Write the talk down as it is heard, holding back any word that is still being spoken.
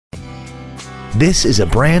This is a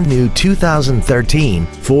brand new 2013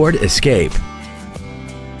 Ford Escape.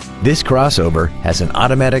 This crossover has an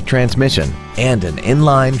automatic transmission and an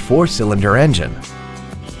inline 4-cylinder engine.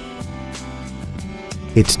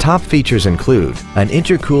 Its top features include an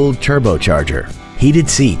intercooled turbocharger, heated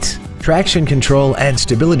seats, traction control and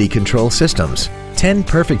stability control systems, 10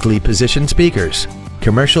 perfectly positioned speakers,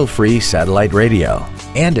 commercial-free satellite radio,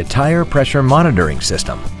 and a tire pressure monitoring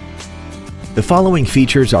system. The following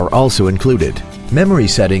features are also included: memory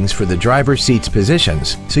settings for the driver's seat's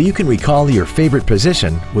positions so you can recall your favorite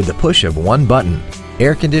position with the push of one button,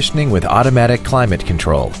 air conditioning with automatic climate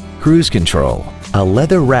control, cruise control, a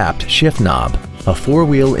leather-wrapped shift knob, a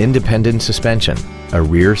 4-wheel independent suspension, a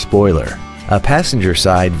rear spoiler, a passenger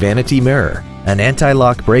side vanity mirror, an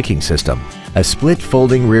anti-lock braking system, a split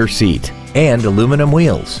folding rear seat, and aluminum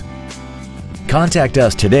wheels. Contact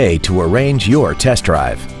us today to arrange your test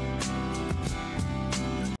drive.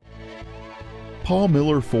 Paul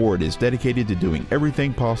Miller Ford is dedicated to doing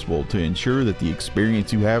everything possible to ensure that the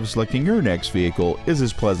experience you have selecting your next vehicle is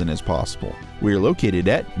as pleasant as possible. We are located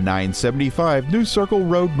at 975 New Circle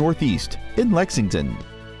Road Northeast in Lexington.